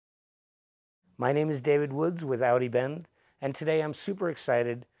My name is David Woods with Audi Bend, and today I'm super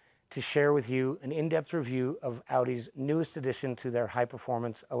excited to share with you an in-depth review of Audi's newest addition to their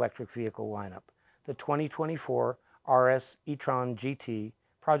high-performance electric vehicle lineup, the 2024 RS e-tron GT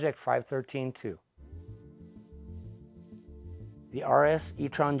Project 513-2. The RS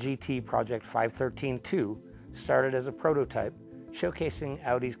e-tron GT Project 513-2 started as a prototype, showcasing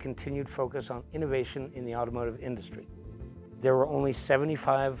Audi's continued focus on innovation in the automotive industry. There were only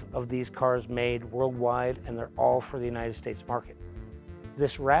 75 of these cars made worldwide, and they're all for the United States market.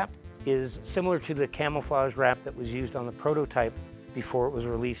 This wrap is similar to the camouflage wrap that was used on the prototype before it was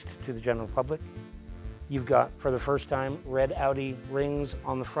released to the general public. You've got, for the first time, red Audi rings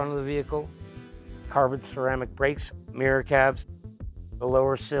on the front of the vehicle, carbon ceramic brakes, mirror cabs, the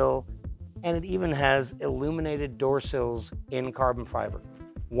lower sill, and it even has illuminated door sills in carbon fiber.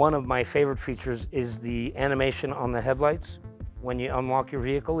 One of my favorite features is the animation on the headlights. When you unlock your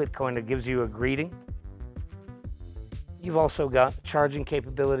vehicle, it kind of gives you a greeting. You've also got charging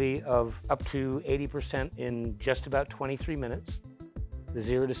capability of up to 80% in just about 23 minutes. The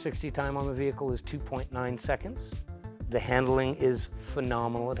 0 to 60 time on the vehicle is 2.9 seconds. The handling is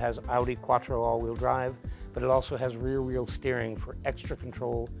phenomenal. It has Audi Quattro all-wheel drive, but it also has rear-wheel steering for extra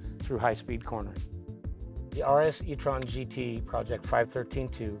control through high-speed cornering. The RS e-tron GT Project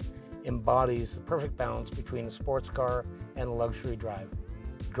 513-2 embodies the perfect balance between a sports car and a luxury drive.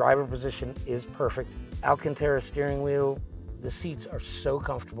 Driver position is perfect. Alcantara steering wheel. The seats are so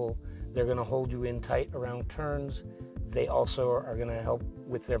comfortable. They're going to hold you in tight around turns. They also are going to help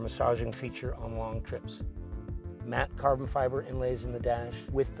with their massaging feature on long trips. Matte carbon fiber inlays in the dash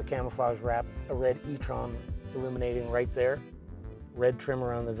with the camouflage wrap, a red e-tron illuminating right there, red trim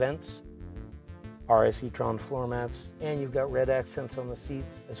around the vents, RS e-tron floor mats, and you've got red accents on the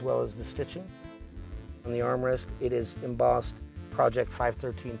seats as well as the stitching. On the armrest, it is embossed Project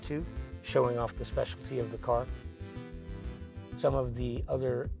 513-2, showing off the specialty of the car. Some of the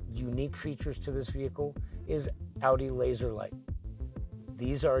other unique features to this vehicle is Audi laser light.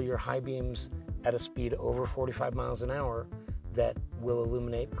 These are your high beams at a speed over 45 miles an hour that will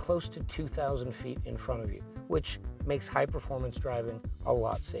illuminate close to 2,000 feet in front of you, which makes high-performance driving a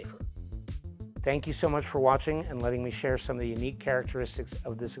lot safer. Thank you so much for watching and letting me share some of the unique characteristics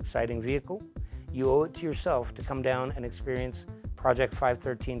of this exciting vehicle. You owe it to yourself to come down and experience Project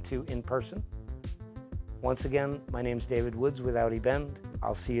 513-2 in person. Once again, my name's David Woods with Audi Bend.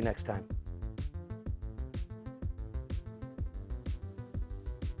 I'll see you next time.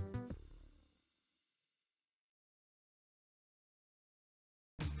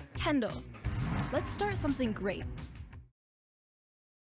 Kendall, let's start something great.